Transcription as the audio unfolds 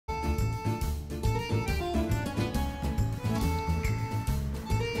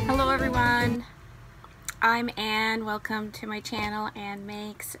Hello everyone, I'm Ann. Welcome to my channel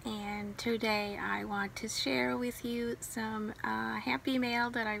Annmakes, and today I want to share with you some happy mail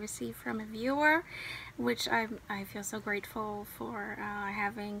that I received from a viewer, which I feel so grateful for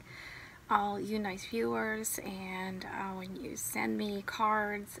having all you nice viewers, and when you send me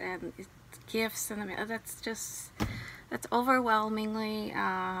cards and gifts, and that's overwhelmingly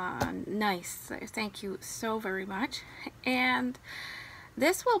nice. So thank you so very much. And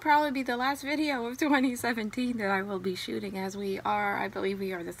this will probably be the last video of 2017 that I will be shooting, as I believe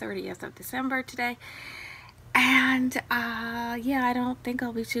we are the 30th of December today. And yeah, I don't think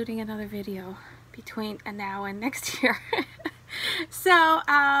I'll be shooting another video between now and next year. So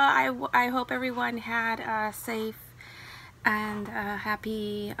I hope everyone had a safe and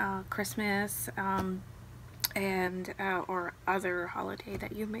happy Christmas and or other holiday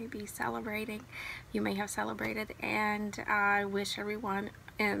that you may be celebrating, you may have celebrated, and I wish everyone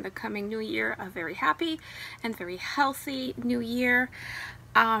in the coming new year a very happy and very healthy new year.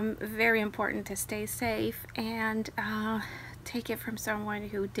 Very important to stay safe, and take it from someone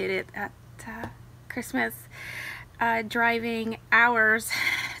who did it at Christmas, driving 3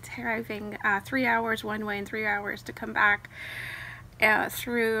 hours one way and 3 hours to come back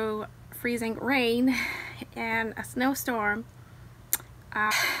through freezing rain and a snowstorm.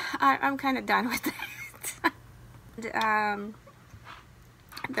 I'm kind of done with it.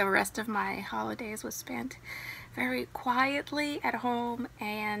 The rest of my holidays was spent very quietly at home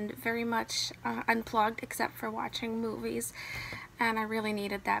and very much unplugged, except for watching movies, and I really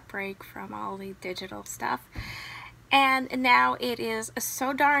needed that break from all the digital stuff. And now it is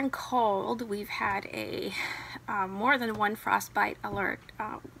so darn cold. We've had a more than one frostbite alert.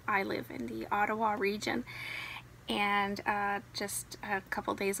 I live in the Ottawa region, and just a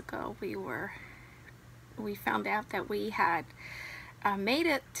couple days ago we found out that we had made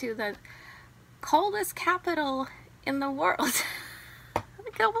it to the coldest capital in the world.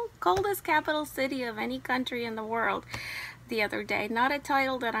 The coldest capital city of any country in the world the other day. Not a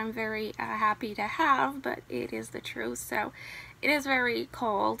title that I'm very happy to have, but it is the truth. So it is very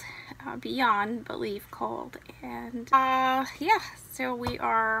cold, beyond belief cold. And yeah, so we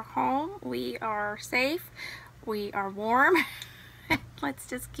are home, we are safe, we are warm. Let's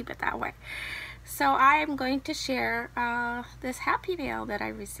just keep it that way. So I am going to share this happy mail that I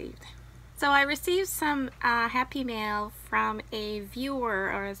received. So I received some happy mail from a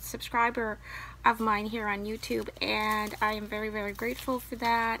viewer or a subscriber of mine here on YouTube, and I am very, very grateful for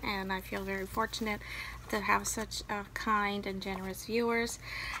that, and I feel very fortunate to have such kind and generous viewers.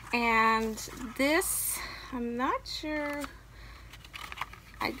 And this, I'm not sure,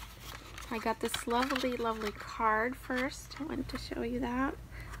 I got this lovely card first. I want to show you that.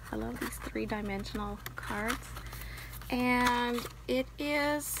 I love these three-dimensional cards, and it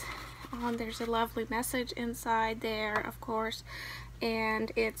is there's a lovely message inside there, of course, and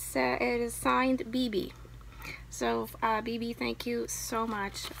it is signed BB. So BB, thank you so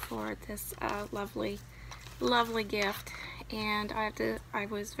much for this lovely gift. And I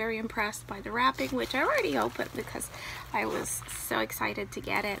was very impressed by the wrapping, which I already opened because I was so excited to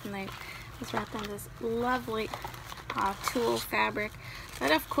get it, and I was wrapped in this lovely tulle fabric.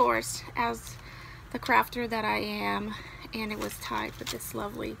 But of course, as the crafter that I am, and it was tied with this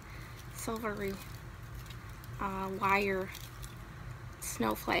lovely silvery wire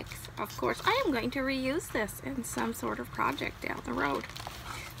snowflakes. Of course, I am going to reuse this in some sort of project down the road.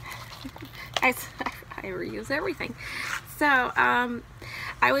 I reuse everything. So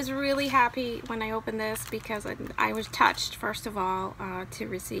I was really happy when I opened this, because I was touched, first of all, to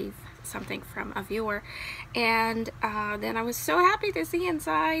receive something from a viewer, and then I was so happy to see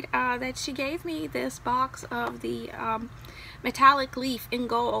inside that she gave me this box of the metallic leaf in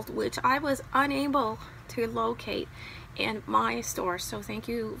gold, which I was unable to locate in my store. So thank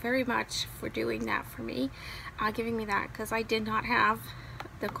you very much for doing that for me, giving me that, because I did not have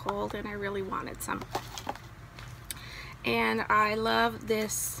the gold and I really wanted some. And I love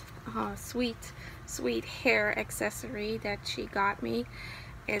this sweet hair accessory that she got me.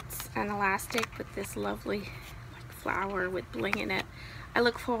 It's an elastic with this lovely flower with bling in it. I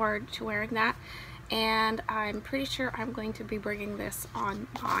look forward to wearing that, and I'm pretty sure I'm going to be bringing this on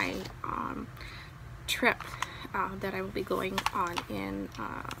my trip that I will be going on in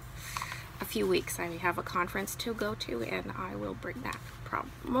a few weeks. I have a conference to go to, and I will bring that.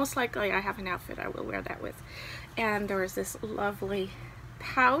 Most likely I have an outfit I will wear that with. And there is this lovely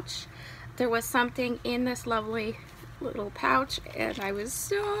pouch. There was something in this lovely little pouch, and I was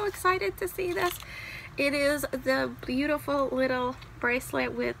so excited to see this. It is the beautiful little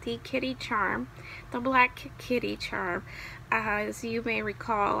bracelet with the kitty charm, the black kitty charm. As you may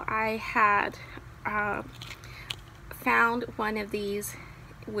recall, I had found one of these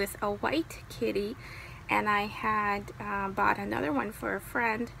with a white kitty, and I had bought another one for a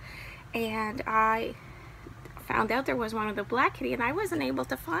friend, and I found out there was one of the black kitty, and I wasn't able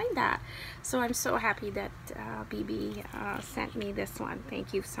to find that. So I'm so happy that BB sent me this one.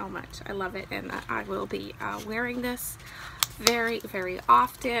 Thank you so much. I love it, and I will be wearing this very, very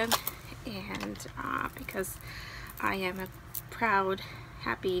often, and because I am a proud,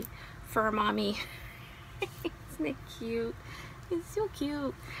 happy fur mommy. Isn't it cute? It's so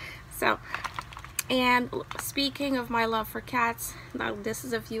cute. So, and speaking of my love for cats, now this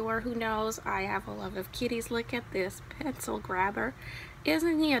is a viewer who knows I have a love of kitties. Look at this pencil grabber.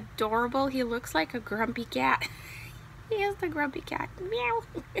 Isn't he adorable? He looks like a grumpy cat. He is the grumpy cat. Meow.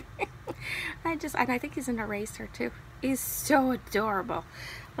 And I think he's an eraser too. He's so adorable.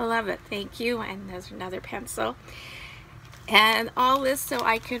 I love it. Thank you. And there's another pencil. And all this so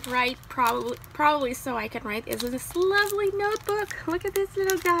I could write, probably so I can write, is this lovely notebook. Look at this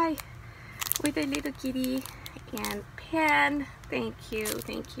little guy with a little kitty and pen. Thank you,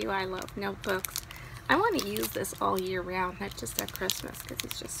 thank you. I love notebooks. I want to use this all year round, not just at Christmas, because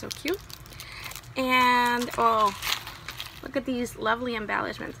he's just so cute. And oh, look at these lovely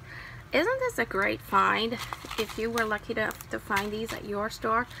embellishments. Isn't this a great find? If you were lucky enough to find these at your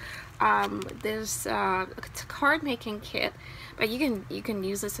store, there's a card making kit, but you can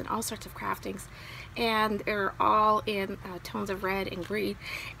use this in all sorts of craftings, and they're all in tones of red and green.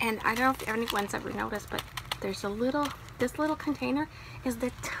 And I don't know if anyone's ever noticed, but there's this little container is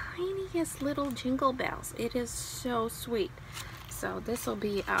the tiniest little jingle bells. It is so sweet. So this will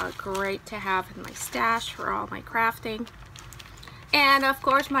be great to have in my stash for all my crafting. And of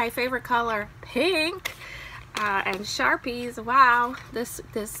course, my favorite color, pink, and Sharpies. Wow, this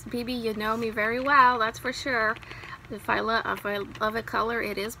BB, you know me very well, that's for sure. If I love a color,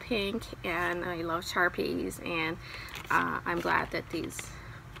 it is pink, and I love Sharpies, and I'm glad that these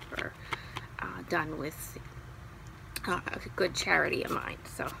were done with a good charity in mind.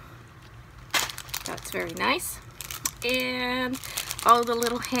 So that's very nice. And all the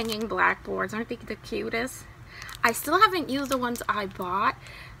little hanging blackboards, aren't they the cutest? I still haven't used the ones I bought.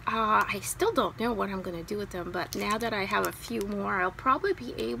 I still don't know what I'm going to do with them, but now that I have a few more, I'll probably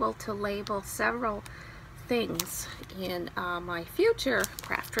be able to label several things in my future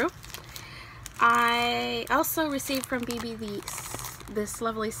craft room. I also received from BB this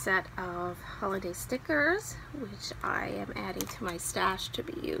lovely set of holiday stickers, which I am adding to my stash to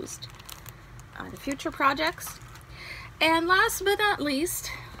be used on future projects. And last but not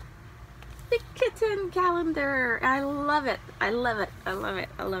least, the kitten calendar. I love it. I love it. I love it.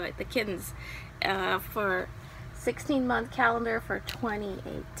 I love it. The kittens for 16-month calendar for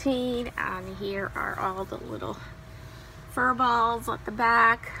 2018. And here are all the little fur balls at the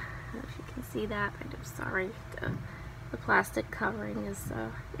back. I don't know if you can see that. I'm sorry. The plastic covering is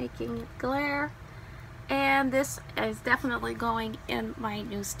making it glare. And this is definitely going in my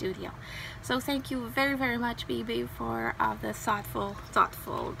new studio. So thank you very, very much, BB, for the thoughtful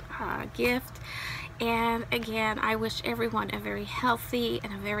gift. And again, I wish everyone a very healthy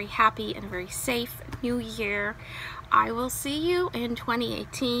and a very happy and a very safe new year. I will see you in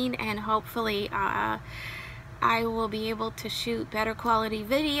 2018, and hopefully I will be able to shoot better quality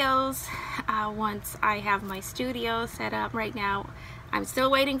videos once I have my studio set up. Right now, I'm still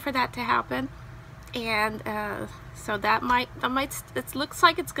waiting for that to happen. And so it looks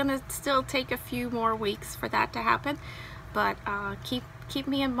like it's gonna still take a few more weeks for that to happen, but keep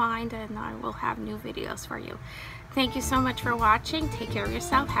me in mind, and I will have new videos for you. Thank you so much for watching. Take care of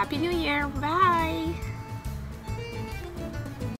yourself. Happy New Year. Bye.